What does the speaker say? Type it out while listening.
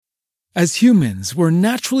As humans, we're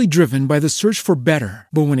naturally driven by the search for better.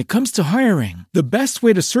 But when it comes to hiring, the best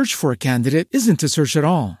way to search for a candidate isn't to search at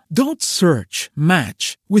all. Don't search,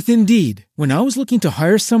 match with Indeed. When I was looking to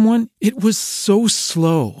hire someone, it was so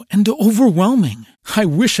slow and overwhelming. I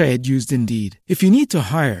wish I had used Indeed. If you need to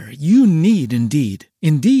hire, you need Indeed.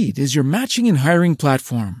 Indeed is your matching and hiring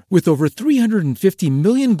platform with over 350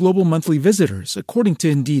 million global monthly visitors, according to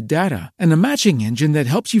Indeed data, and a matching engine that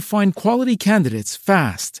helps you find quality candidates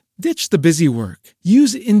fast. Ditch the busy work.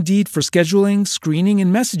 Use Indeed for scheduling, screening,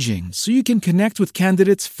 and messaging so you can connect with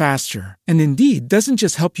candidates faster. And Indeed doesn't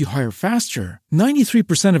just help you hire faster.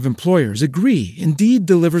 93% of employers agree Indeed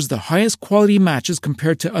delivers the highest quality matches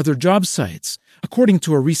compared to other job sites, according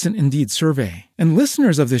to a recent Indeed survey. And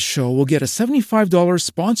listeners of this show will get a $75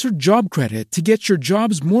 sponsored job credit to get your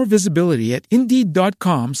jobs more visibility at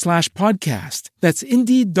Indeed.com/podcast. That's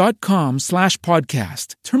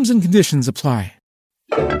Indeed.com/podcast. Terms and conditions apply.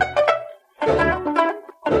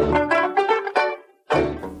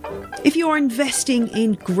 If you're investing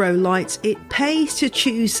in grow lights, it pays to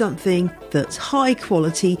choose something that's high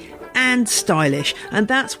quality and stylish, and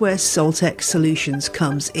that's where Soltec Solutions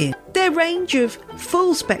comes in. Their range of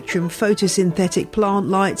full spectrum photosynthetic plant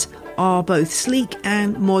lights are both sleek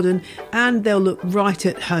and modern, and they'll look right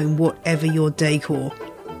at home whatever your decor.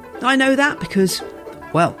 I know that because,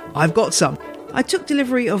 well, I've got some. I took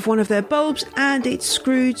delivery of one of their bulbs and it's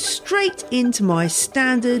screwed straight into my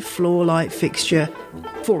standard floor light fixture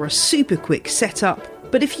for a super quick setup.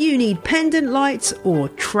 But if you need pendant lights or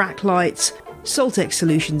track lights, Soltec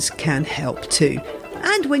Solutions can help too.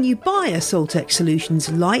 And when you buy a Soltec Solutions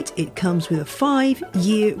light, it comes with a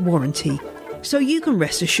 5-year warranty. So you can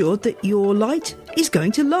rest assured that your light is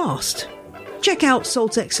going to last. Check out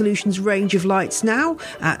Soltec Solutions' range of lights now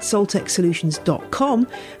at soltecsolutions.com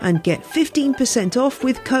and get 15% off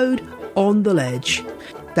with code ONTheLedge.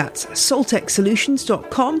 That's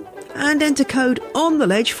soltecsolutions.com and enter code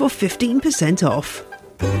ONTheLedge for 15% off.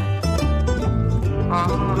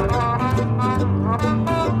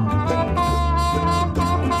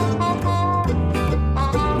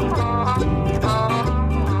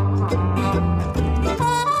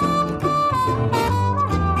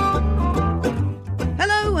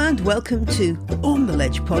 Welcome to On The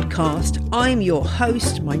Ledge podcast. I'm your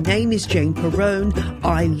host. My name is Jane Perrone.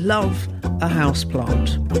 I love a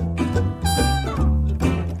houseplant.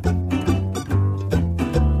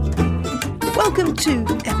 Welcome to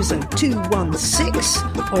episode 216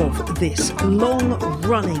 of this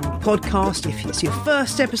long-running podcast. If it's your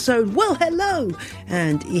first episode, well, hello.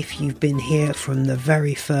 And if you've been here from the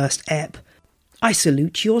very first ep, I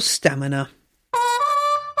salute your stamina.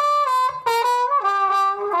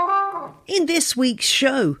 In this week's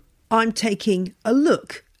show, I'm taking a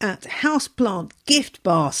look at houseplant gift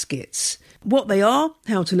baskets, what they are,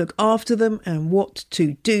 how to look after them, and what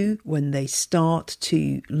to do when they start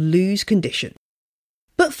to lose condition.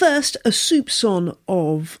 But first, a soupçon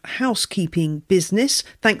of housekeeping business.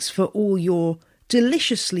 Thanks for all your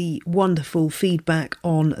deliciously wonderful feedback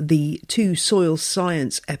on the 2 soil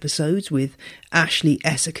science episodes with Ashley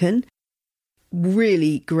Esseken.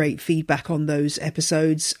 Really great feedback on those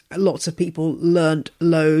episodes. Lots of people learnt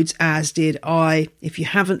loads, as did I. If you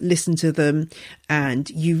haven't listened to them and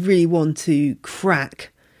you really want to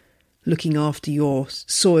crack looking after your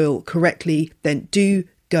soil correctly, then do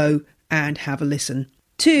go and have a listen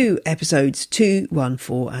to episodes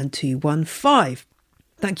 214 and 215.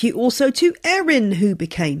 Thank you also to Erin, who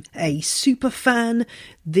became a super fan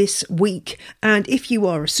this week. And if you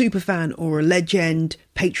are a super fan or a legend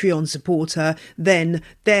Patreon supporter, then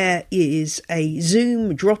there is a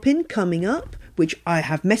Zoom drop-in coming up, which I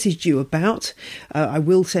have messaged you about. I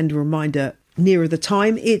will send a reminder nearer the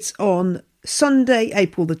time. It's on Sunday,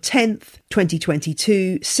 April the 10th,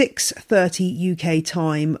 2022, 6:30 UK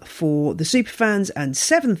time for the superfans and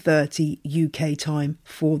 7:30 UK time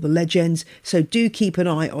for the legends. So do keep an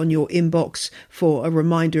eye on your inbox for a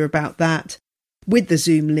reminder about that. With the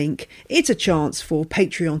Zoom link, it's a chance for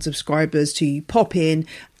Patreon subscribers to pop in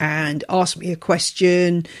and ask me a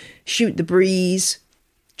question, shoot the breeze,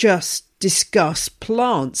 just discuss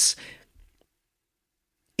plants.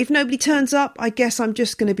 If nobody turns up, I guess I'm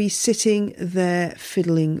just going to be sitting there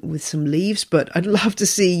fiddling with some leaves, but I'd love to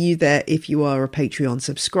see you there if you are a Patreon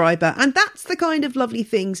subscriber. And that's the kind of lovely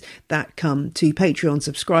things that come to Patreon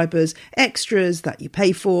subscribers, extras that you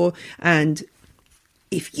pay for. And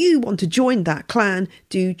if you want to join that clan,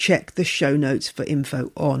 do check the show notes for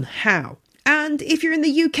info on how. And And if you're in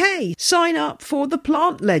the UK, sign up for the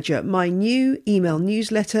Plant Ledger, my new email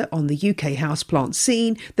newsletter on the UK houseplant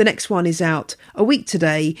scene. The next one is out a week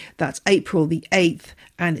today. That's April the 8th.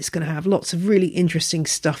 And it's going to have lots of really interesting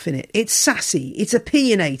stuff in it. It's sassy. It's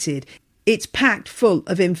opinionated. It's packed full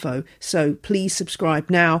of info, so please subscribe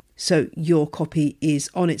now so your copy is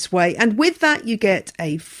on its way. And with that, you get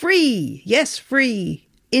a free,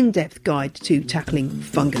 in-depth guide to tackling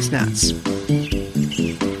fungus gnats.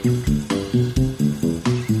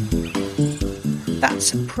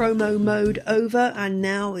 That's promo mode over, and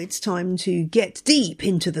now it's time to get deep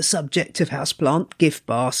into the subject of houseplant gift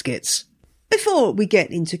baskets. Before we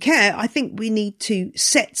get into care, I think we need to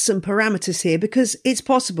set some parameters here because it's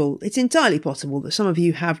entirely possible that some of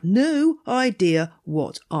you have no idea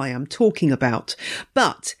what I am talking about.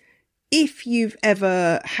 But if you've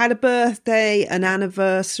ever had a birthday, an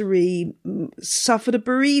anniversary, suffered a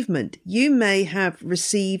bereavement, you may have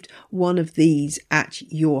received one of these at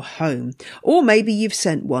your home. Or maybe you've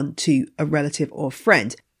sent one to a relative or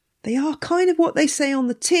friend. They are kind of what they say on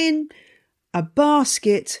the tin, a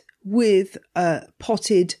basket with a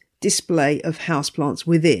potted display of houseplants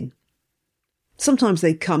within. Sometimes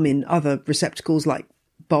they come in other receptacles like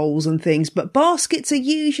bowls and things, but baskets are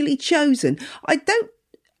usually chosen. I don't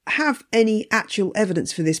have any actual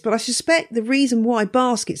evidence for this, but I suspect the reason why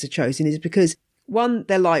baskets are chosen is because 1,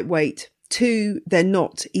 they're lightweight, 2, they're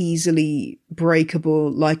not easily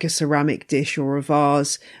breakable like a ceramic dish or a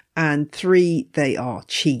vase, and 3, they are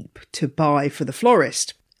cheap to buy for the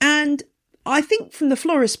florist. And I think from the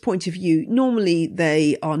florist's point of view, normally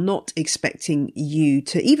they are not expecting you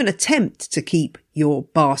to even attempt to keep your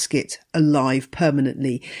basket alive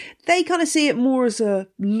permanently. They kind of see it more as a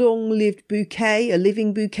long-lived bouquet, a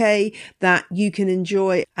living bouquet that you can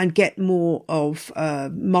enjoy and get more of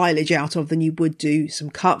mileage out of than you would do some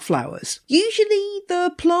cut flowers. Usually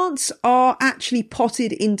the plants are actually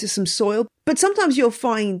potted into some soil, but sometimes you'll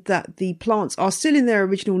find that the plants are still in their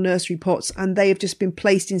original nursery pots and they have just been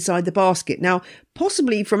placed inside the basket. Now,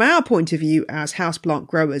 possibly from our point of view as houseplant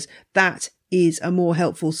growers, that is a more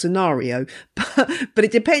helpful scenario, but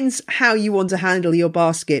it depends how you want to handle your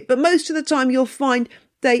basket. But most of the time you'll find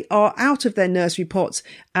they are out of their nursery pots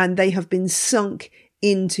and they have been sunk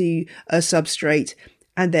into a substrate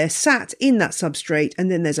and they're sat in that substrate,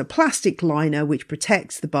 and then there's a plastic liner which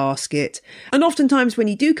protects the basket. And oftentimes when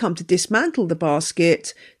you do come to dismantle the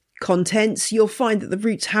basket contents, you'll find that the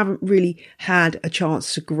roots haven't really had a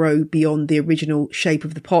chance to grow beyond the original shape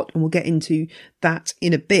of the pot, and we'll get into that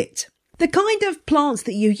in a bit. The kind of plants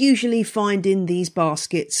that you usually find in these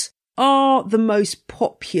baskets are the most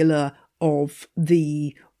popular of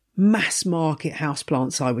the mass market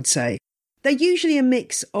houseplants, I would say. They're usually a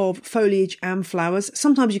mix of foliage and flowers.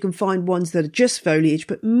 Sometimes you can find ones that are just foliage,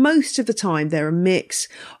 but most of the time they're a mix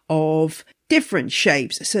of different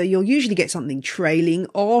shapes. So you'll usually get something trailing.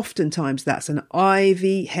 Oftentimes that's an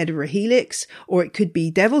ivy, heterohelix, or it could be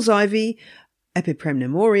devil's ivy,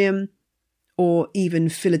 epipremnumorium, or even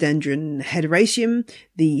philodendron hederaceum,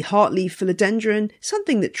 the heartleaf philodendron,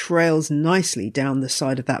 something that trails nicely down the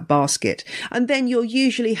side of that basket. And then you'll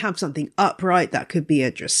usually have something upright. That could be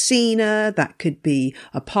a Dracaena, that could be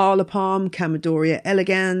a parlor palm, Chamaedorea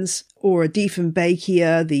elegans, or a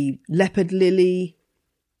Dieffenbachia, the leopard lily.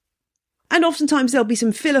 And oftentimes there'll be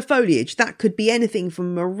some filler foliage. That could be anything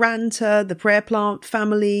from Maranta, the prayer plant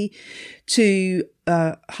family, to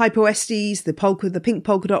Hypoestes, the pink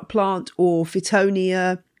polka dot plant, or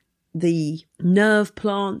Fittonia, the nerve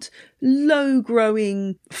plant. Low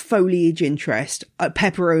growing foliage interest.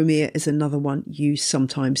 Peperomia is another one you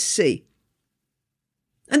sometimes see.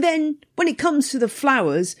 And then when it comes to the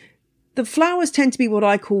flowers tend to be what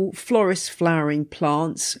I call florist flowering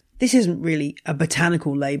plants. This isn't really a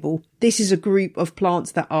botanical label. This is a group of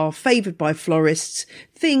plants that are favoured by florists.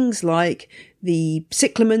 Things like the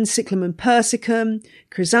cyclamen, Cyclamen persicum,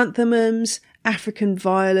 chrysanthemums, African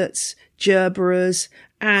violets, gerberas,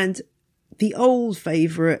 and the old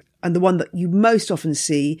favourite, and the one that you most often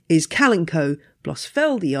see, is Kalanchoe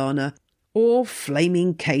blossfeldiana, or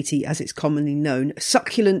Flaming Katie as it's commonly known.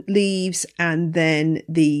 Succulent leaves, and then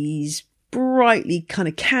these brightly kind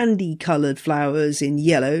of candy coloured flowers in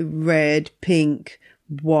yellow, red, pink,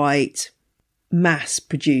 white, mass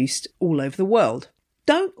produced all over the world.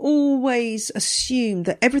 Don't always assume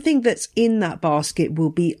that everything that's in that basket will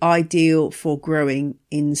be ideal for growing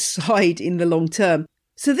inside in the long term.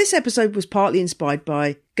 So this episode was partly inspired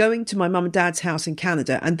by going to my mum and dad's house in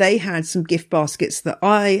Canada, and they had some gift baskets that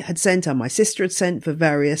I had sent and my sister had sent for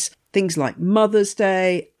various things like Mother's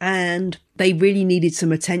Day, and they really needed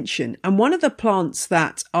some attention. And one of the plants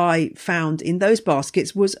that I found in those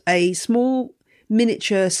baskets was a small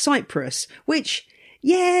miniature cypress, which,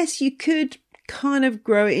 yes, you could kind of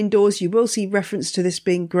grow it indoors. You will see reference to this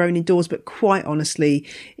being grown indoors, but quite honestly,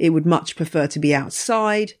 it would much prefer to be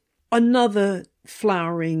outside. Another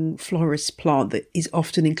flowering florist plant that is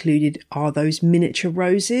often included are those miniature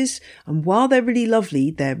roses. And while they're really lovely,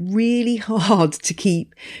 they're really hard to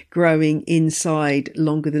keep growing inside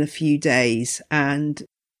longer than a few days. And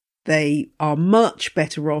they are much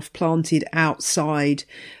better off planted outside.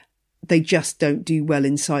 They just don't do well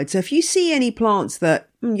inside. So if you see any plants that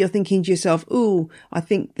you're thinking to yourself, oh, I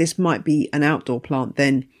think this might be an outdoor plant,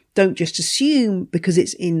 then don't just assume because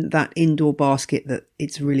it's in that indoor basket that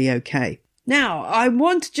it's really okay. Now, I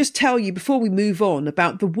want to just tell you before we move on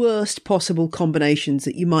about the worst possible combinations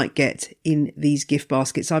that you might get in these gift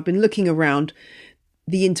baskets. I've been looking around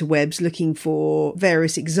the interwebs looking for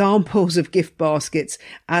various examples of gift baskets,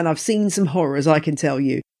 and I've seen some horrors, I can tell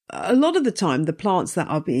you. A lot of the time, the plants that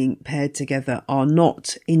are being paired together are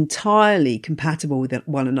not entirely compatible with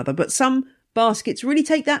one another, but some baskets really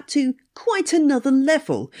take that to quite another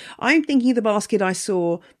level. I'm thinking of the basket I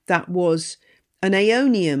saw that was an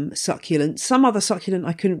aeonium succulent, some other succulent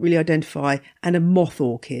I couldn't really identify, and a moth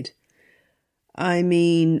orchid. I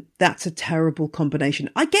mean, that's a terrible combination.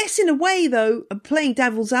 I guess in a way, though, I'm playing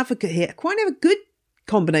devil's advocate here, quite a good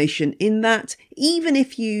combination in that even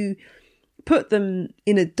if you put them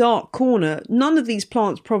in a dark corner, none of these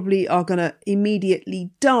plants probably are going to immediately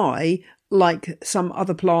die like some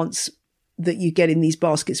other plants that you get in these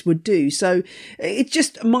baskets would do. So it's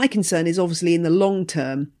just, my concern is obviously in the long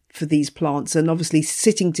term for these plants, and obviously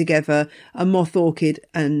sitting together, a moth orchid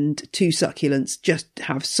and two succulents just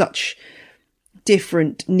have such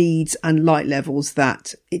different needs and light levels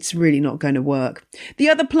that it's really not going to work. The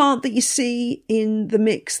other plant that you see in the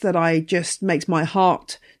mix that I just makes my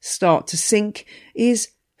heart start to sink is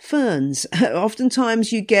ferns.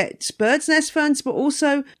 Oftentimes you get bird's nest ferns, but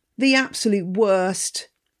also the absolute worst,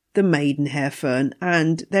 the maidenhair fern.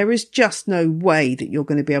 And there is just no way that you're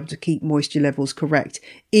going to be able to keep moisture levels correct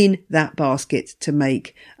in that basket to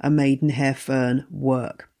make a maidenhair fern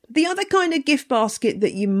work. The other kind of gift basket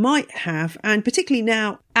that you might have, and particularly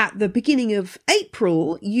now at the beginning of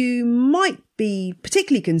April, you might be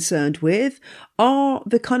particularly concerned with, are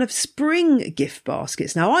the kind of spring gift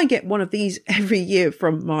baskets. Now, I get one of these every year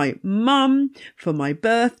from my mum for my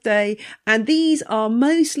birthday, and these are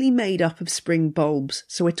mostly made up of spring bulbs.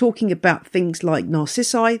 So we're talking about things like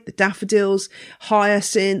narcissi, the daffodils,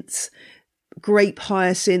 hyacinths, grape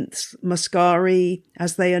hyacinths, muscari,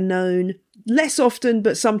 as they are known. Less often,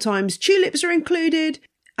 but sometimes tulips are included.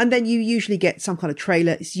 And then you usually get some kind of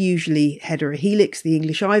trailer. It's usually Heterohelix, the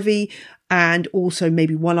English ivy, and also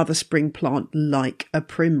maybe one other spring plant like a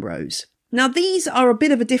primrose. Now, these are a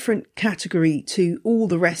bit of a different category to all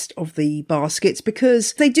the rest of the baskets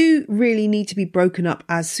because they do really need to be broken up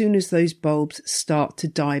as soon as those bulbs start to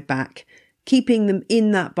die back. Keeping them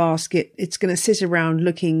in that basket, it's going to sit around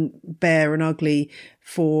looking bare and ugly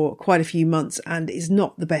for quite a few months and is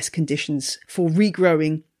not the best conditions for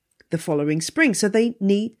regrowing the following spring. So they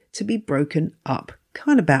need to be broken up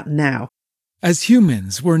kind of about now. As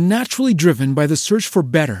humans, we're naturally driven by the search for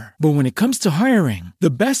better. But when it comes to hiring,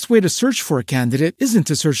 the best way to search for a candidate isn't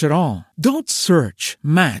to search at all. Don't search,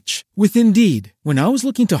 match with Indeed. When I was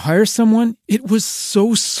looking to hire someone, it was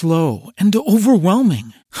so slow and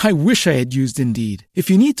overwhelming. I wish I had used Indeed.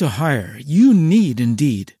 If you need to hire, you need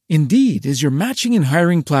Indeed. Indeed is your matching and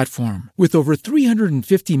hiring platform with over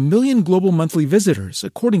 350 million global monthly visitors,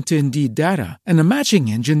 according to Indeed data, and a matching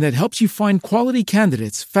engine that helps you find quality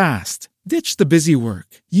candidates fast. Ditch the busy work.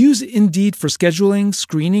 Use Indeed for scheduling,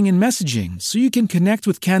 screening, and messaging so you can connect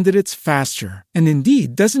with candidates faster. And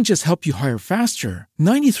Indeed doesn't just help you hire faster.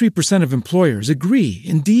 93% of employers agree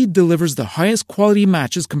Indeed delivers the highest quality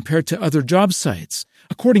matches compared to other job sites,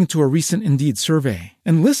 according to a recent Indeed survey.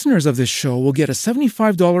 And listeners of this show will get a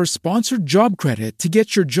 $75 sponsored job credit to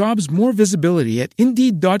get your jobs more visibility at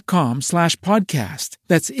Indeed.com/podcast.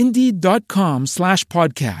 That's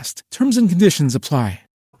Indeed.com/podcast. Terms and conditions apply.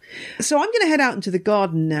 So I'm going to head out into the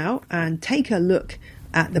garden now and take a look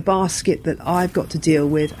at the basket that I've got to deal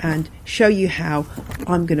with and show you how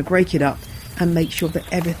I'm going to break it up and make sure that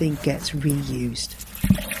everything gets reused.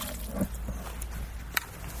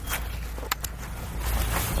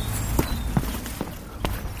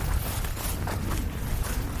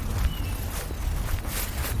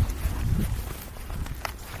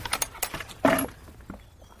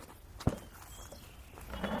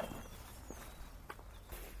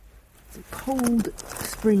 Cold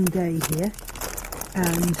spring day here,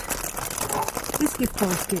 and this gift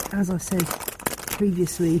basket, as I said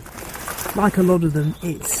previously, like a lot of them,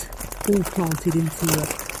 it's all planted into a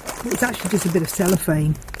It's actually just a bit of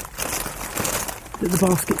cellophane that the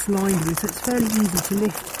basket's lined with, so it's fairly easy to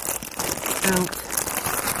lift out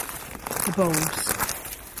the bulbs.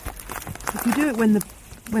 If you do it when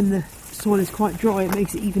the soil is quite dry, it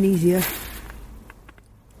makes it even easier.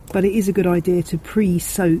 But it is a good idea to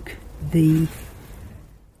pre-soak the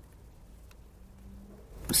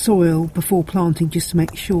soil before planting, just to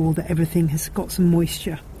make sure that everything has got some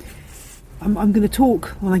moisture. I'm going to talk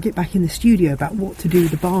when I get back in the studio about what to do with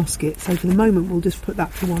the basket, so for the moment we'll just put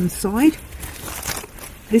that to one side.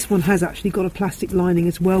 This one has actually got a plastic lining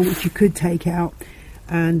as well, which you could take out,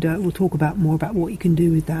 and we'll talk more about what you can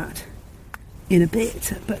do with that in a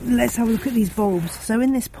bit. But let's have a look at these bulbs. So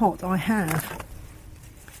in this pot I have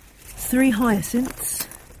 3 hyacinths,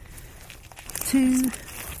 2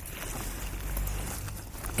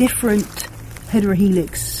 different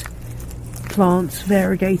heterohelix plants,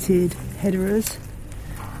 variegated heteras.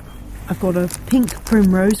 I've got a pink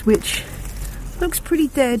primrose which looks pretty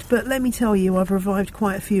dead, but let me tell you, I've revived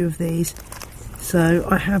quite a few of these, so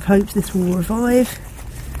I have hopes this will revive.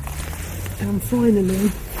 And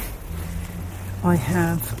finally I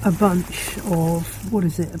have a bunch of, what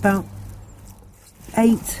is it, about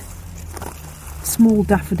 8 small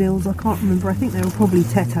daffodils. I can't remember, I think they were probably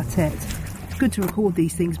tete-a-tete. It's good to record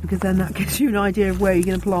these things because then that gives you an idea of where you're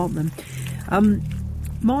going to plant them.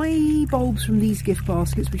 My bulbs from these gift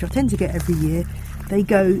baskets, which I tend to get every year, they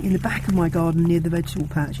go in the back of my garden near the vegetable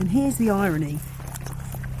patch. And here's the irony.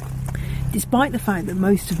 Despite the fact that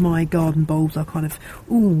most of my garden bulbs are kind of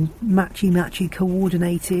matchy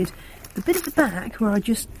coordinated, the bit at the back where I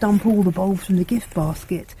just dump all the bulbs from the gift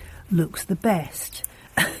basket looks the best.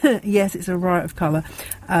 Yes, it's a riot of colour,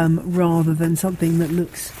 rather than something that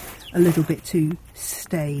looks a little bit too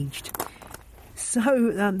staged.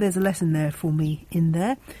 So there's a lesson there for me in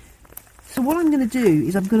there. So what I'm going to do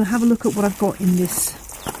is I'm going to have a look at what I've got in this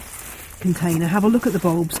container, have a look at the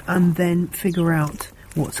bulbs, and then figure out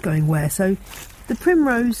what's going where. So the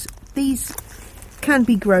primrose, these can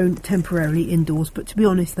be grown temporarily indoors, but to be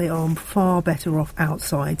honest they are far better off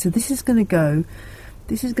outside. So this is going to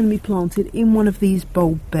be planted in one of these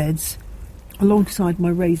bulb beds alongside my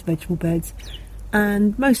raised vegetable beds,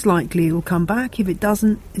 and most likely it will come back. If it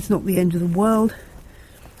doesn't, it's not the end of the world.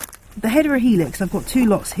 The heterohelix, I've got 2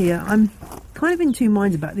 lots here. I'm kind of in 2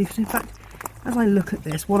 minds about this. In fact, as I look at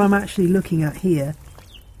this, what I'm actually looking at here,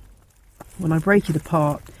 when I break it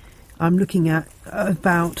apart, I'm looking at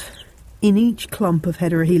about, in each clump of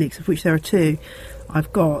heterohelix, of which there are 2,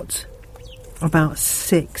 I've got about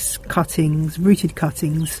 6 cuttings, rooted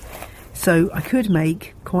cuttings. So I could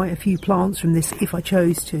make quite a few plants from this if I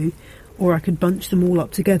chose to, or I could bunch them all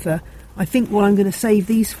up together. I think what I'm going to save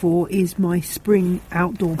these for is my spring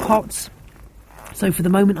outdoor pots. So for the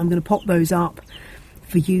moment I'm going to pot those up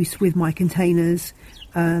for use with my containers,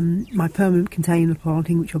 my permanent container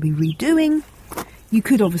planting, which I'll be redoing. You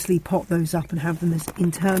could obviously pot those up and have them as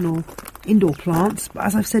internal indoor plants, but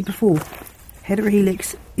as I've said before,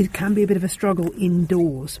 heterohelix, it can be a bit of a struggle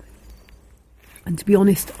indoors. And to be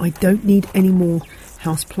honest, I don't need any more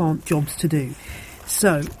houseplant jobs to do.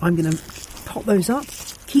 So I'm going to pot those up,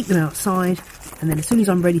 keep them outside, and then as soon as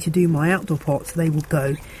I'm ready to do my outdoor pots, they will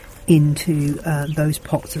go into those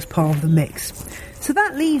pots as part of the mix. So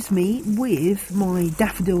that leaves me with my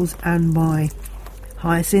daffodils and my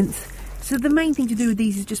hyacinth. So the main thing to do with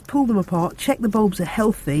these is just pull them apart, check the bulbs are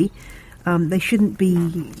healthy. They shouldn't be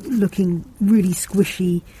looking really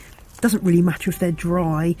squishy. Doesn't really matter if they're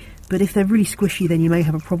dry, but if they're really squishy then you may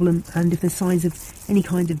have a problem, and if there's signs of any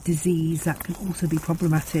kind of disease, that can also be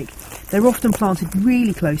problematic. They're often planted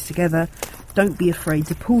really close together. Don't be afraid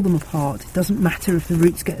to pull them apart. It doesn't matter if the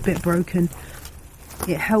roots get a bit broken.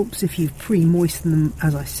 It helps if you've pre-moistened them,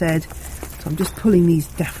 as I said. So I'm just pulling these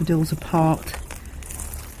daffodils apart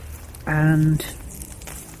and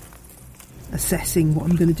assessing what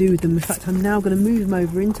I'm going to do with them. In fact, I'm now going to move them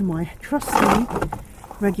over into my trusty,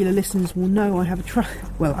 regular listeners will know I have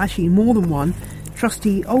actually more than one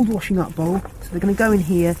trusty old washing up bowl. So they're going to go in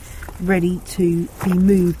here ready to be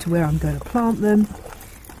moved to where I'm going to plant them.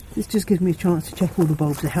 This just gives me a chance to check all the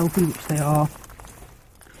bulbs are healthy, which they are.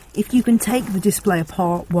 If you can take the display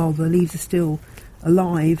apart while the leaves are still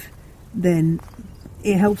alive, then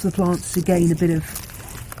it helps the plants to gain a bit of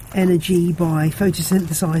energy by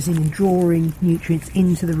photosynthesizing and drawing nutrients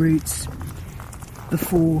into the roots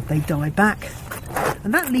before they die back.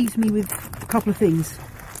 And that leaves me with a couple of things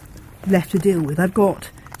left to deal with. I've got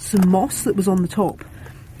some moss that was on the top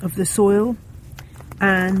of the soil,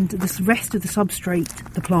 and the rest of the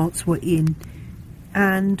substrate the plants were in,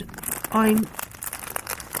 and I'm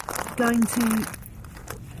going to,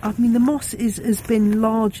 the moss has been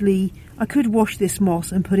largely I could wash this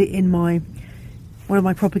moss and put it in one of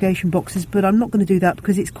my propagation boxes, but I'm not going to do that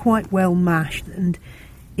because it's quite well mashed and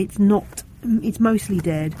it's mostly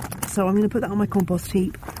dead. So I'm going to put that on my compost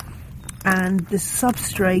heap, and the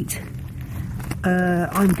substrate,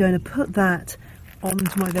 I'm going to put that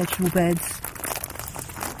onto my vegetable beds.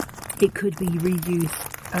 It could be reused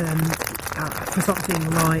for something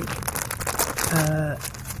like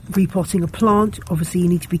repotting a plant. Obviously you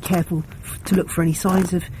need to be careful to look for any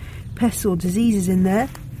signs of pests or diseases in there,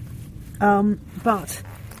 but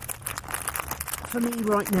for me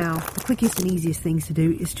right now the quickest and easiest things to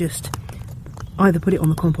do is just either put it on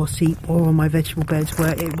the compost heap or on my vegetable beds,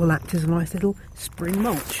 where it will act as a nice little spring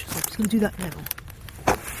mulch. So I'm just going to do that now.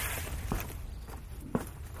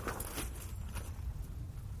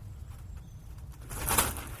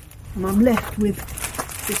 And I'm left with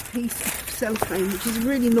this piece of cellophane, which is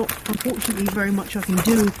really not, unfortunately, very much I can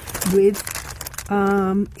do with.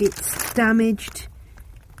 It's damaged,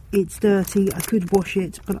 it's dirty, I could wash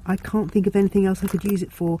it, but I can't think of anything else I could use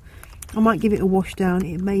it for. I might give it a wash down,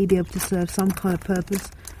 it may be able to serve some kind of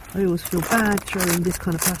purpose. I always feel bad throwing this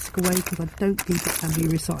kind of plastic away because I don't think it can be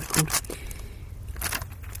recycled.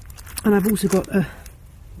 And I've also got a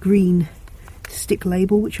green stick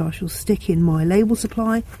label which I shall stick in my label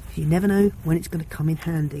supply. You never know when it's going to come in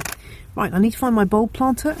handy. Right, I need to find my bulb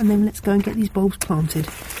planter and then let's go and get these bulbs planted.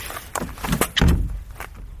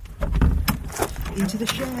 Into the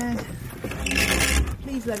shed.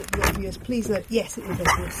 Please let it be obvious. Yes, it is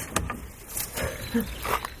obvious.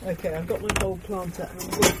 Okay, I've got my bulb planter and I'm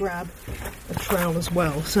going to grab a trowel as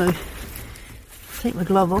well. So take my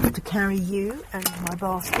glove off to carry you and my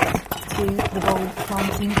basket to the bulb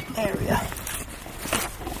planting area.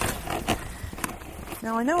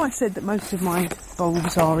 Now I know I said that most of my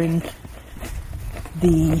bulbs are in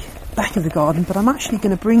the back of the garden, but I'm actually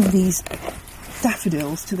going to bring these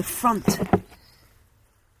daffodils to the front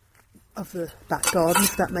of the back garden,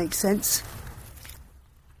 if that makes sense.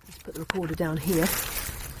 Let's put the recorder down here,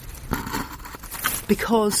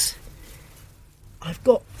 because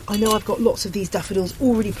I know I've got lots of these daffodils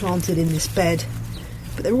already planted in this bed,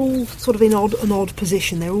 but they're all sort of in an odd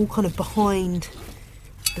position. They're all kind of behind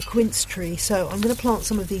the quince tree, so I'm going to plant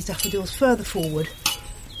some of these daffodils further forward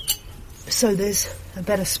so there's a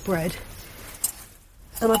better spread.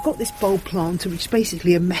 And I've got this bulb planter, which is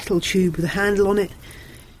basically a metal tube with a handle on it,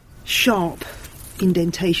 sharp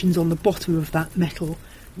indentations on the bottom of that metal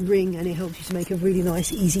ring, and it helps you to make a really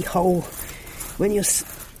nice easy hole when you're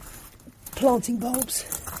planting bulbs.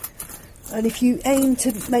 And if you aim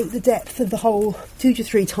to make the depth of the hole 2 to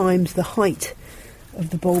 3 times the height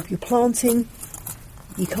of the bulb you're planting,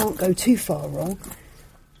 you can't go too far wrong.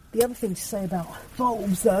 The other thing to say about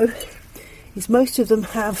bulbs though is most of them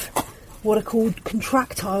have what are called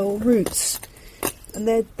contractile roots, and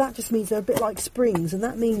that just means they're a bit like springs, and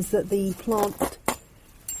that means that the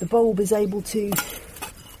bulb is able to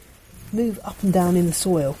move up and down in the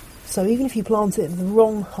soil. So even if you plant it at the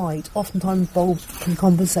wrong height, oftentimes bulbs can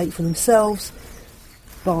compensate for themselves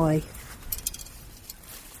by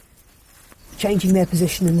changing their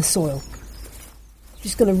position in the soil.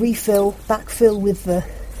 Just going to backfill with the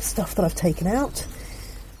stuff that I've taken out.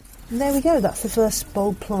 And there we go, that's the first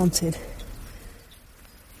bulb planted.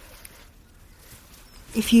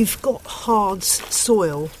 If you've got hard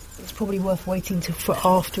soil, it's probably worth waiting for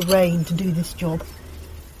after rain to do this job,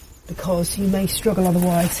 because you may struggle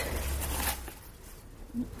otherwise.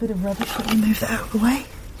 Bit of rubbish, let me move that out of the way.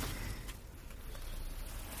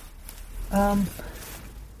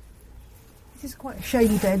 This is quite a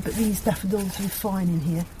shady bed, but these daffodils are fine in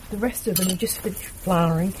here. The rest of them are just finished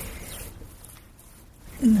flowering.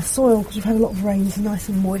 In the soil, because we've had a lot of rain, it's nice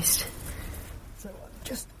and moist. So I'm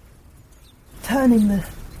just turning the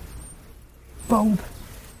bulb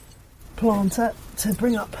planter to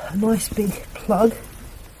bring up a nice big plug.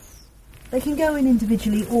 They can go in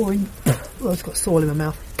individually or in... Oh, it's got soil in my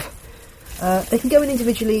mouth. They can go in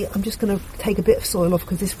individually. I'm just going to take a bit of soil off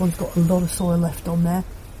because this one's got a lot of soil left on there.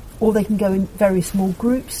 Or they can go in very small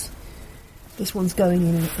groups. This one's going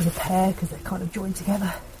in as a pair because they're kind of joined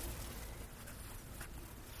together.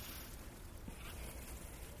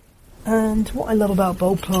 And what I love about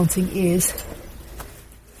bulb planting is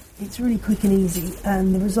it's really quick and easy,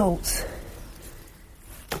 and the results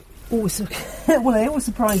always, well, they always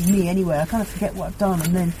surprise me anyway. I kind of forget what I've done,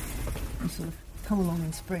 and then you sort of come along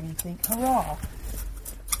in spring and think, hurrah,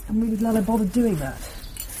 I'm really glad I bothered doing that.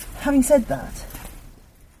 Having said that,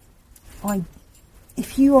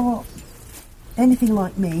 if you are anything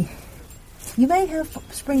like me, you may have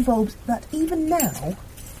spring bulbs that even now,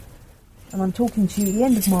 and I'm talking to you the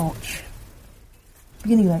end of March,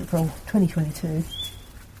 beginning of April 2022,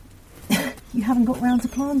 you haven't got round to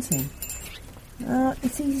planting.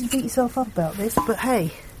 It's easy to beat yourself up about this, but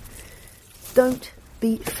hey, don't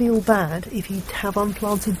feel bad if you have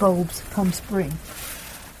unplanted bulbs come spring.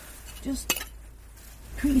 Just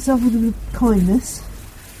treat yourself with a bit of kindness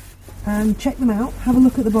and check them out. Have a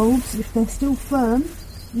look at the bulbs. If they're still firm,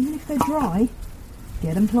 even if they're dry,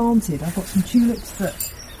 get them planted. I've got some tulips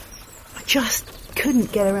that I just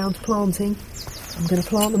couldn't get around to planting. I'm going to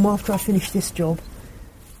plant them after I finish this job.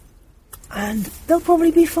 And they'll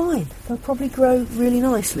probably be fine. They'll probably grow really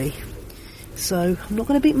nicely. So I'm not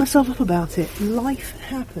going to beat myself up about it. Life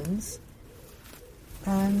happens.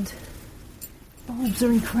 And bulbs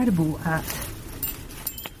are incredible at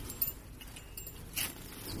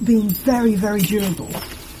being very, very durable.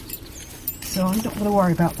 So I'm not going to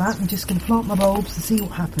worry about that. I'm just going to plant my bulbs and see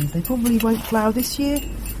what happens. They probably won't flower this year,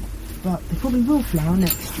 but they probably will flower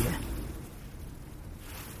next year.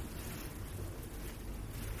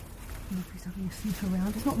 He's having a sniff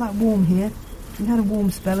around. It's not that warm here. We had a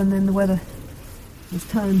warm spell and then the weather has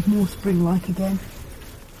turned more spring-like again.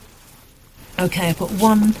 Okay, I've got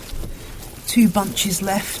 2 bunches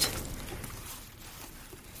left.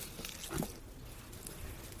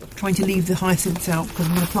 I'm trying to leave the hyacinths out because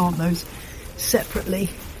I'm going to plant those separately.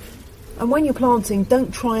 And when you're planting,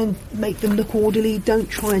 don't try and make them look orderly. Don't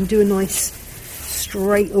try and do a nice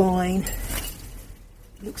straight line.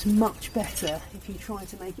 It looks much better if you try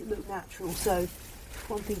to make it look natural. So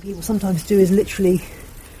one thing people sometimes do is literally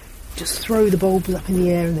just throw the bulbs up in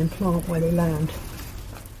the air and then plant where they land.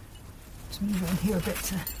 Just move around here a bit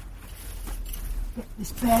to get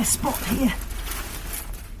this bare spot here.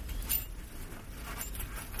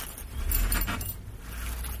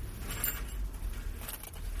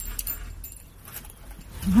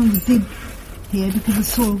 I'm having to dig here because the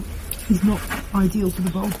soil is not ideal for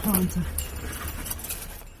the bulb planter.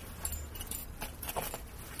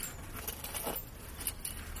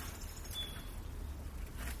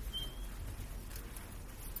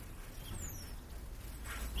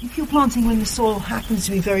 If you're planting when the soil happens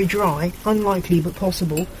to be very dry, unlikely but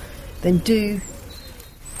possible, then do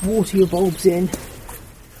water your bulbs in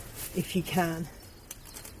if you can.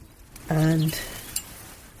 And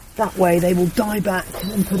that way they will die back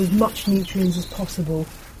and put as much nutrients as possible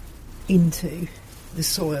into the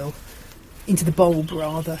soil, into the bulb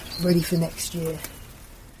rather, ready for next year.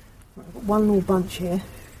 Right, I've got one little bunch here.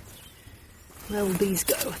 Where will these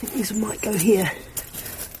go? I think these might go here.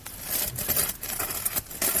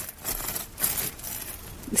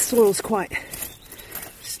 The soil's quite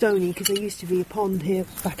stony because there used to be a pond here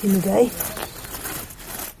back in the day.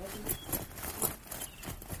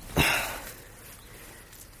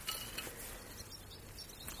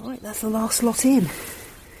 Right, that's the last lot in.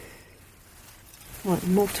 Right,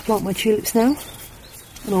 I'm off to plant my tulips now,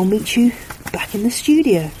 and I'll meet you back in the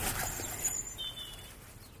studio.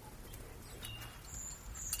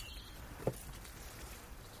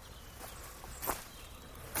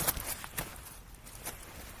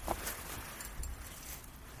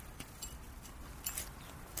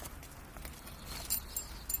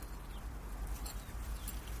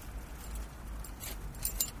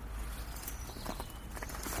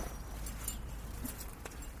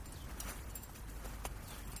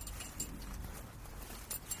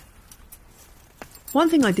 One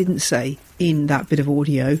thing I didn't say in that bit of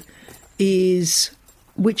audio is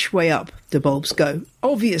which way up the bulbs go.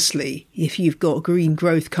 Obviously, if you've got green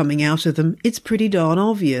growth coming out of them, it's pretty darn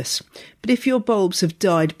obvious. But if your bulbs have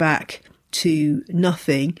died back to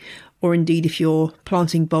nothing, or indeed if you're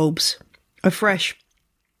planting bulbs afresh,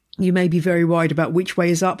 you may be very worried about which way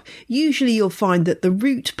is up. Usually you'll find that the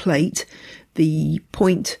root plate, the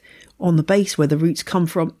point on the base where the roots come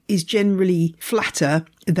from, is generally flatter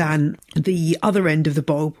than the other end of the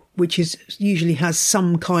bulb, which is usually has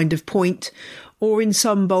some kind of point, or in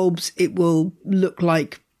some bulbs it will look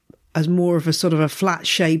like as more of a sort of a flat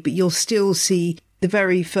shape, but you'll still see the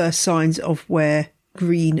very first signs of where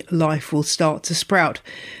green life will start to sprout.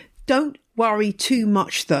 Don't worry too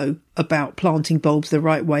much though about planting bulbs the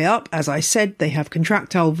right way up. As I said, they have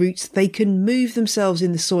contractile roots. They can move themselves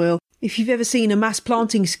in the soil. If you've ever seen a mass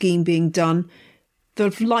planting scheme being done, the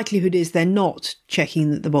likelihood is they're not checking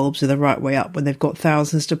that the bulbs are the right way up when they've got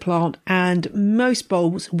thousands to plant, and most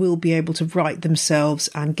bulbs will be able to right themselves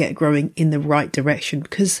and get growing in the right direction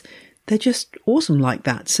because they're just awesome like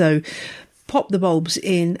that. So pop the bulbs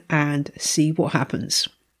in and see what happens.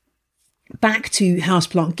 Back to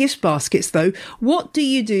houseplant gift baskets though. What do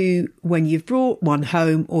you do when you've brought one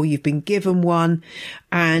home or you've been given one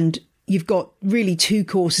and you've got really two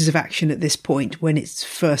courses of action at this point when it's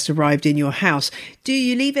first arrived in your house? Do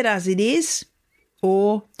you leave it as it is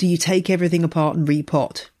Or do you take everything apart and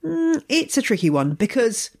repot? It's a tricky one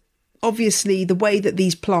because obviously the way that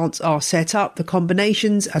these plants are set up, the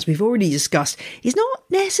combinations, as we've already discussed, is not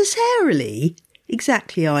necessarily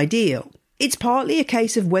exactly ideal. It's partly a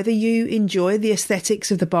case of whether you enjoy the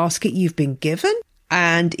aesthetics of the basket you've been given.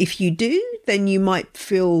 And if you do, then you might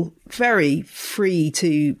feel very free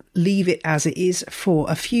to leave it as it is for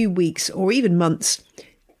a few weeks or even months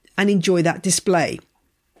and enjoy that display.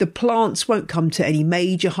 The plants won't come to any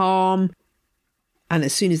major harm. And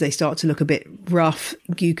as soon as they start to look a bit rough,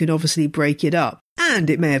 you can obviously break it up. And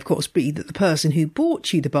it may, of course, be that the person who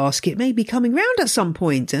bought you the basket may be coming round at some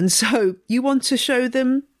point. And so you want to show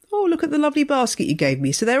them, oh, look at the lovely basket you gave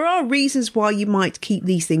me. So there are reasons why you might keep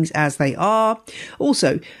these things as they are.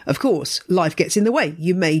 Also, of course, life gets in the way.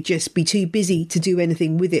 You may just be too busy to do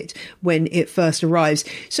anything with it when it first arrives.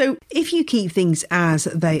 So if you keep things as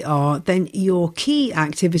they are, then your key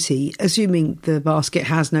activity, assuming the basket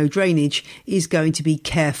has no drainage, is going to be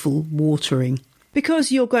careful watering.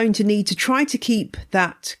 Because you're going to need to try to keep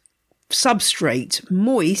that substrate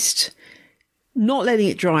moist, not letting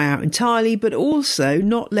it dry out entirely, but also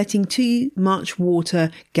not letting too much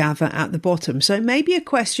water gather at the bottom. So it may be a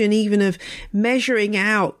question even of measuring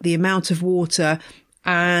out the amount of water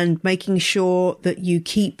and making sure that you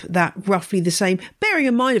keep that roughly the same, bearing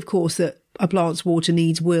in mind, of course, that a plant's water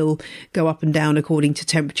needs will go up and down according to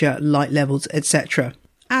temperature, light levels, etc.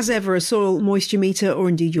 As ever, a soil moisture meter, or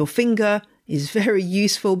indeed your finger, is very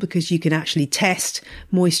useful because you can actually test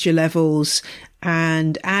moisture levels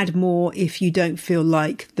and add more if you don't feel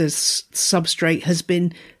like the substrate has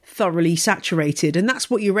been thoroughly saturated. And that's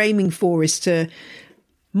what you're aiming for, is to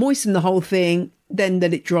moisten the whole thing, then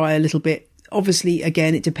let it dry a little bit. Obviously,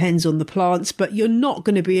 again, it depends on the plants, but you're not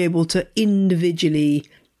going to be able to individually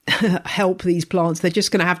help these plants. They're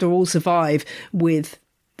just going to have to all survive with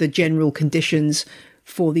the general conditions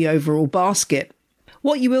for the overall basket.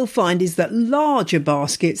 What you will find is that larger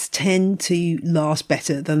baskets tend to last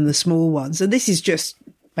better than the small ones. And this is just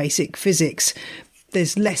basic physics.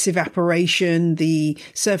 There's less evaporation. The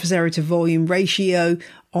surface area to volume ratio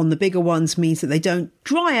on the bigger ones means that they don't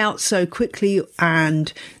dry out so quickly.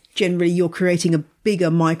 And generally you're creating a bigger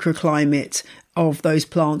microclimate of those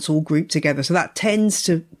plants all grouped together. So that tends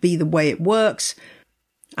to be the way it works.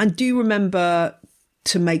 And do remember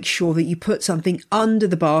to make sure that you put something under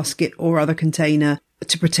the basket or other container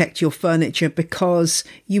to protect your furniture, because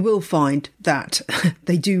you will find that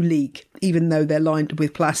they do leak. Even though they're lined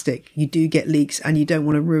with plastic, you do get leaks, and you don't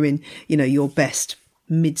want to ruin, your best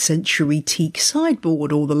mid-century teak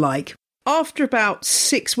sideboard or the like. After about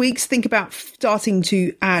 6 weeks, think about starting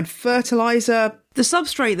to add fertilizer. The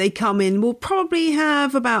substrate they come in will probably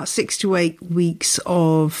have about 6 to 8 weeks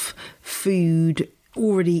of food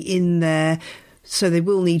already in there, so they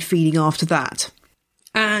will need feeding after that.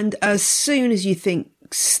 And as soon as you think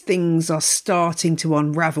things are starting to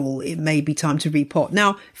unravel, it may be time to repot.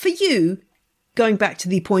 Now, for you, going back to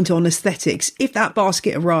the point on aesthetics, if that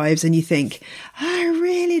basket arrives and you think, I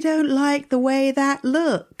really don't like the way that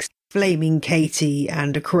looks, Flaming Katie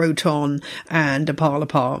and a Croton and a Parlour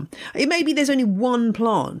Palm, it may be there's only one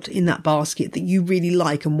plant in that basket that you really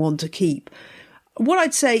like and want to keep. What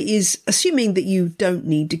I'd say is, assuming that you don't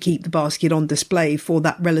need to keep the basket on display for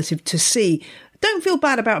that relative to see, don't feel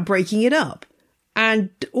bad about breaking it up. And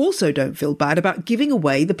also don't feel bad about giving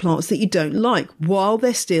away the plants that you don't like while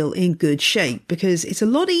they're still in good shape, because it's a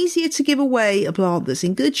lot easier to give away a plant that's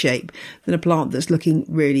in good shape than a plant that's looking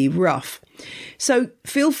really rough. So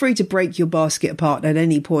feel free to break your basket apart at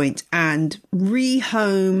any point and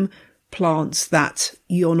rehome plants that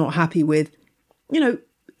you're not happy with.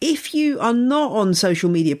 If you are not on social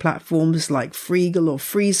media platforms like Freegal or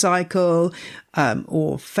FreeCycle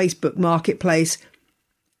or Facebook Marketplace,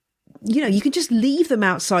 you can just leave them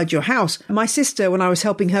outside your house. My sister, when I was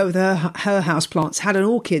helping her with her house plants, had an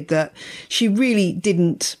orchid that she really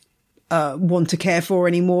didn't want to care for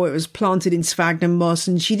anymore. It was planted in sphagnum moss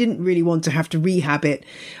and she didn't really want to have to rehab it.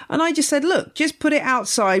 And I just said, look, just put it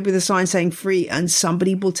outside with a sign saying free and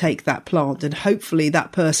somebody will take that plant and hopefully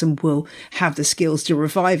that person will have the skills to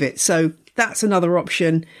revive it. So that's another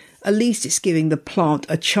option. At least it's giving the plant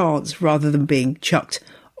a chance rather than being chucked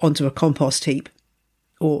onto a compost heap,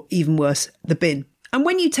 or even worse, the bin. And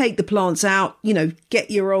when you take the plants out, get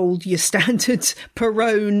your standard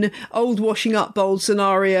Perrone old washing up bowl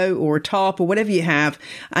scenario or a tarp or whatever you have,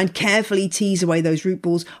 and carefully tease away those root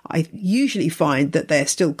balls. I usually find that they're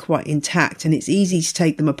still quite intact and it's easy to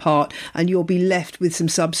take them apart and you'll be left with some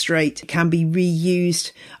substrate. It can be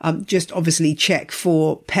reused. Just obviously check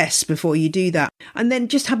for pests before you do that. And then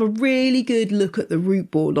just have a really good look at the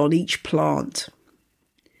root ball on each plant.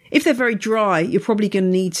 If they're very dry, you're probably going to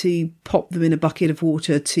need to pop them in a bucket of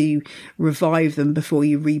water to revive them before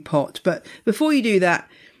you repot. But before you do that,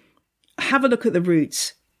 have a look at the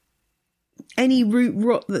roots. Any root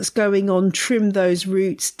rot that's going on, trim those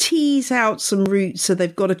roots, tease out some roots so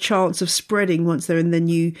they've got a chance of spreading once they're in the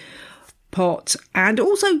new pot, and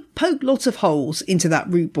also poke lots of holes into that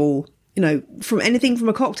root ball. You know, from anything from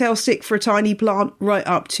a cocktail stick for a tiny plant right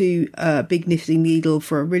up to a big knitting needle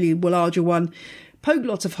for a really larger one. Poke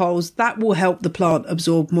lots of holes. That will help the plant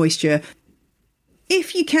absorb moisture.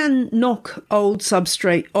 If you can knock old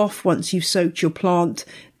substrate off once you've soaked your plant,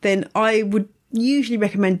 then I would usually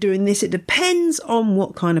recommend doing this. It depends on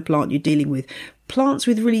what kind of plant you're dealing with. Plants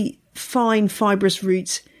with really fine fibrous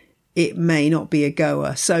roots, it may not be a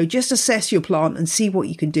goer. So just assess your plant and see what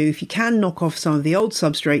you can do. If you can knock off some of the old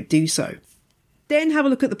substrate, do so. Then have a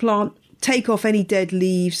look at the plant, take off any dead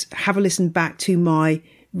leaves, have a listen back to my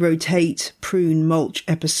rotate, prune, mulch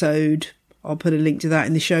episode. I'll put a link to that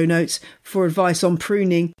in the show notes for advice on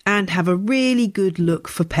pruning, and have a really good look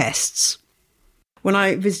for pests. When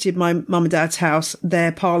I visited my mum and dad's house,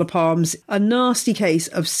 their parlour palms, a nasty case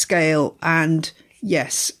of scale. And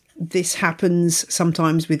yes, this happens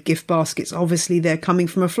sometimes with gift baskets. Obviously, they're coming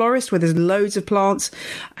from a florist where there's loads of plants,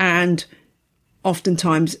 and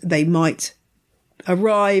oftentimes they might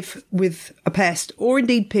arrive with a pest, or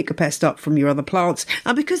indeed pick a pest up from your other plants.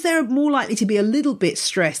 And because they're more likely to be a little bit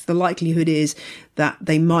stressed, the likelihood is that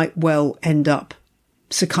they might well end up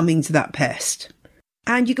succumbing to that pest.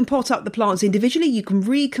 And you can pot up the plants individually. You can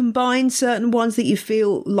recombine certain ones that you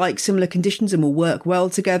feel like similar conditions and will work well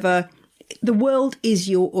together. The world is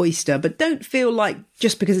your oyster, but don't feel like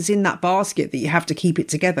just because it's in that basket that you have to keep it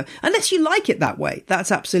together. Unless you like it that way,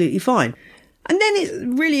 that's absolutely fine. And then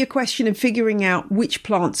it's really a question of figuring out which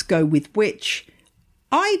plants go with which.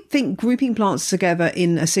 I think grouping plants together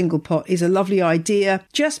in a single pot is a lovely idea.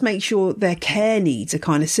 Just make sure their care needs are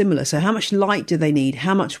kind of similar. So how much light do they need?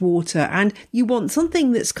 How much water? And you want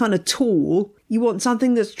something that's kind of tall. You want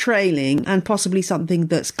something that's trailing, and possibly something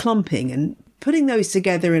that's clumping. And putting those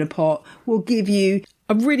together in a pot will give you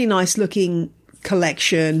a really nice looking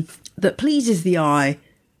collection that pleases the eye,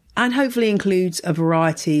 and hopefully includes a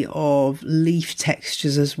variety of leaf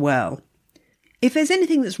textures as well. If there's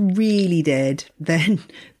anything that's really dead, then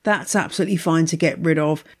that's absolutely fine to get rid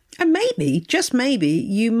of. And maybe, just maybe,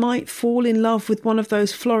 you might fall in love with one of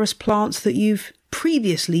those florist plants that you've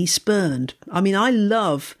previously spurned. I mean, I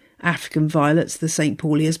love African violets, the St.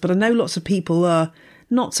 Paulias, but I know lots of people are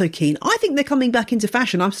not so keen. I think they're coming back into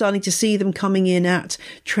fashion. I'm starting to see them coming in at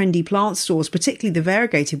trendy plant stores, particularly the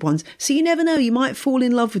variegated ones. So you never know, you might fall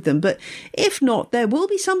in love with them. But if not, there will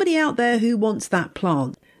be somebody out there who wants that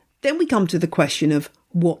plant. Then we come to the question of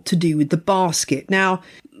what to do with the basket. Now,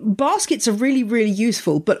 baskets are really, really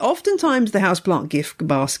useful, but oftentimes the houseplant gift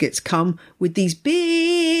baskets come with these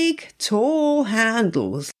big, tall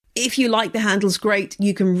handles. If you like the handles, great.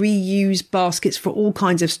 You can reuse baskets for all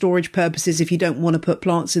kinds of storage purposes if you don't want to put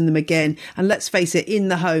plants in them again. And let's face it, in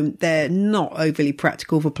the home, they're not overly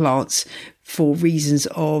practical for plants for reasons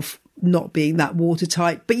of not being that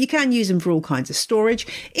watertight, but you can use them for all kinds of storage.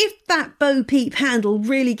 If that Bo Peep handle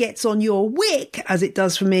really gets on your wick, as it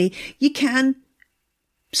does for me, you can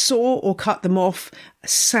saw or cut them off,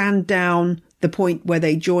 sand down the point where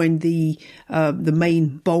they join the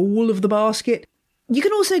main bowl of the basket. You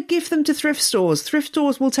can also give them to thrift stores. Thrift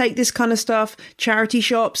stores will take this kind of stuff. Charity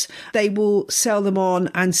shops, they will sell them on,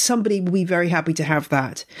 and somebody will be very happy to have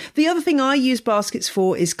that. The other thing I use baskets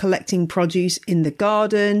for is collecting produce in the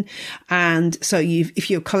garden. And so if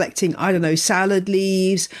you're collecting, I don't know, salad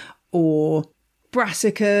leaves or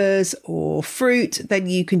brassicas or fruit, then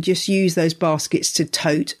you can just use those baskets to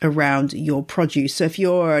tote around your produce. So if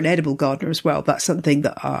you're an edible gardener as well, that's something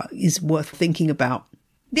that is worth thinking about.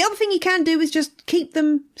 The other thing you can do is just keep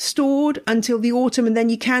them stored until the autumn, and then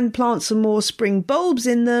you can plant some more spring bulbs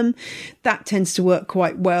in them. That tends to work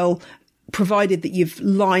quite well, provided that you've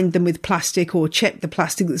lined them with plastic or checked the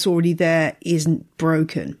plastic that's already there isn't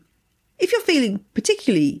broken. If you're feeling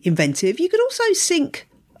particularly inventive, you could also sink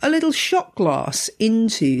a little shot glass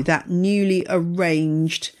into that newly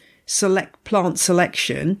arranged plant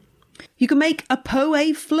selection. You can make a pot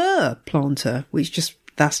et fleur planter,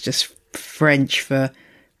 that's just French for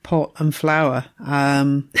pot and flower.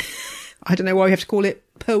 I don't know why we have to call it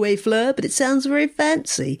pot et fleur, but it sounds very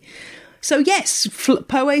fancy. So yes,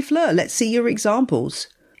 pot et fleur. Let's see your examples.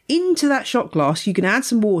 Into that shot glass, you can add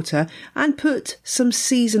some water and put some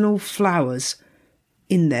seasonal flowers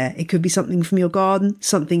in there. It could be something from your garden,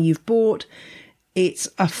 something you've bought. It's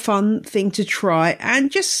a fun thing to try and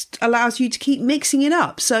just allows you to keep mixing it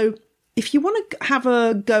up. So if you want to have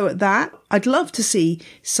a go at that, I'd love to see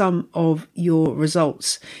some of your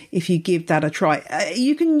results if you give that a try.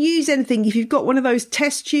 You can use anything. If you've got one of those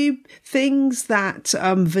test tube things that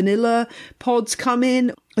vanilla pods come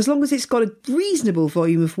in, as long as it's got a reasonable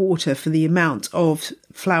volume of water for the amount of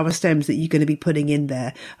flower stems that you're going to be putting in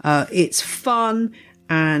there. It's fun,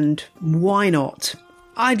 and why not?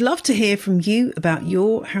 I'd love to hear from you about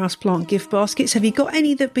your houseplant gift baskets. Have you got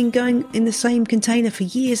any that have been going in the same container for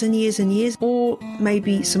years and years and years? Or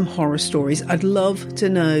maybe some horror stories? I'd love to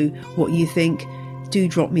know what you think. Do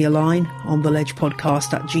drop me a line on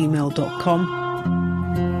theledgepodcast@gmail.com.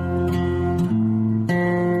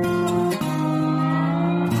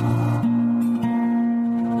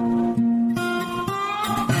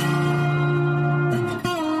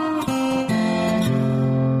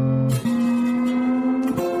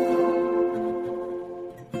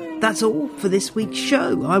 That's all for this week's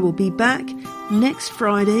show. I will be back next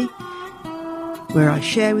Friday, where I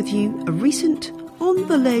share with you a recent On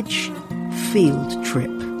the Ledge field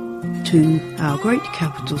trip to our great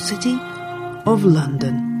capital city of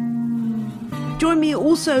London. Join me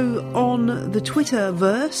also on the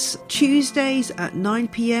Twitterverse. Tuesdays at 9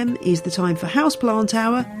 p.m. is the time for Houseplant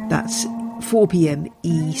Hour. That's 4 p.m.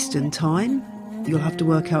 Eastern Time. You'll have to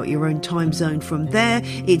work out your own time zone from there.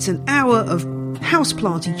 It's an hour of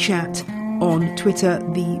houseplanty chat on Twitter,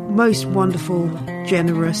 the most wonderful,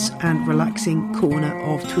 generous and relaxing corner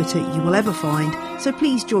of Twitter you will ever find. So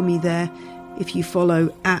please join me there. If you follow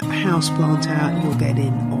 @HouseplanTower, you'll get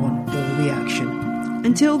in on all the action.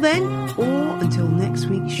 Until then, or until next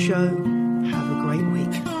week's show, have a great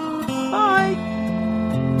week. Bye!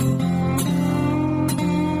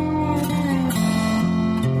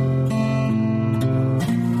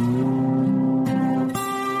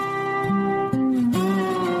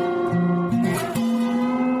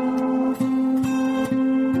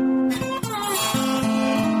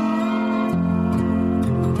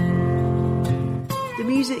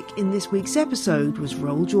 In this week's episode was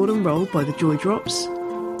Roll Jordan Roll by the Joy Drops,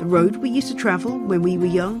 The Road We Used to Travel When We Were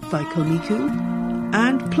Young by Komiku,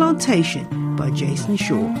 and Plantation by Jason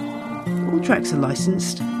Shaw. All tracks are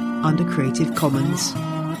licensed under Creative Commons.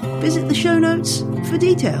 Visit the show notes for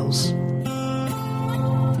details.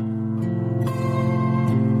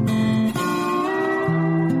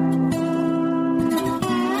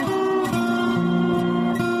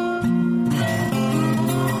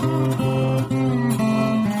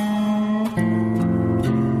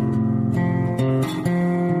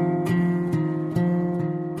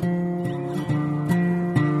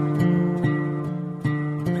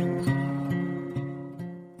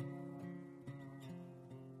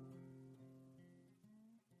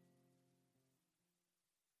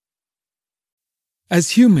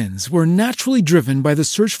 As humans, we're naturally driven by the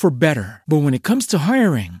search for better. But when it comes to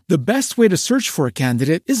hiring, the best way to search for a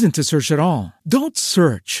candidate isn't to search at all. Don't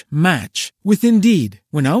search, match with Indeed.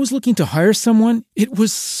 When I was looking to hire someone, it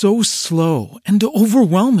was so slow and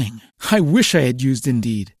overwhelming. I wish I had used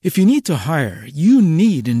Indeed. If you need to hire, you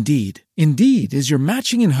need Indeed. Indeed is your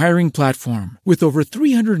matching and hiring platform with over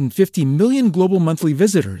 350 million global monthly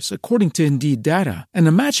visitors, according to Indeed data, and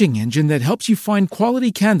a matching engine that helps you find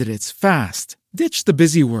quality candidates fast. Ditch the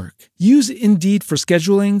busy work. Use Indeed for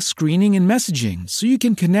scheduling, screening, and messaging so you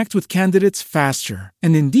can connect with candidates faster.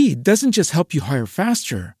 And Indeed doesn't just help you hire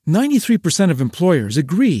faster. 93% of employers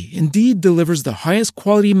agree Indeed delivers the highest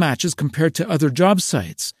quality matches compared to other job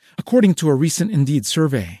sites, according to a recent Indeed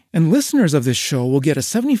survey. And listeners of this show will get a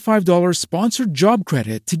 $75 sponsored job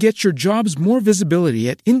credit to get your jobs more visibility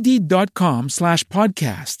at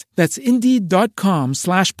Indeed.com/podcast. That's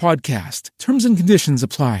Indeed.com/podcast. Terms and conditions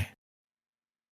apply.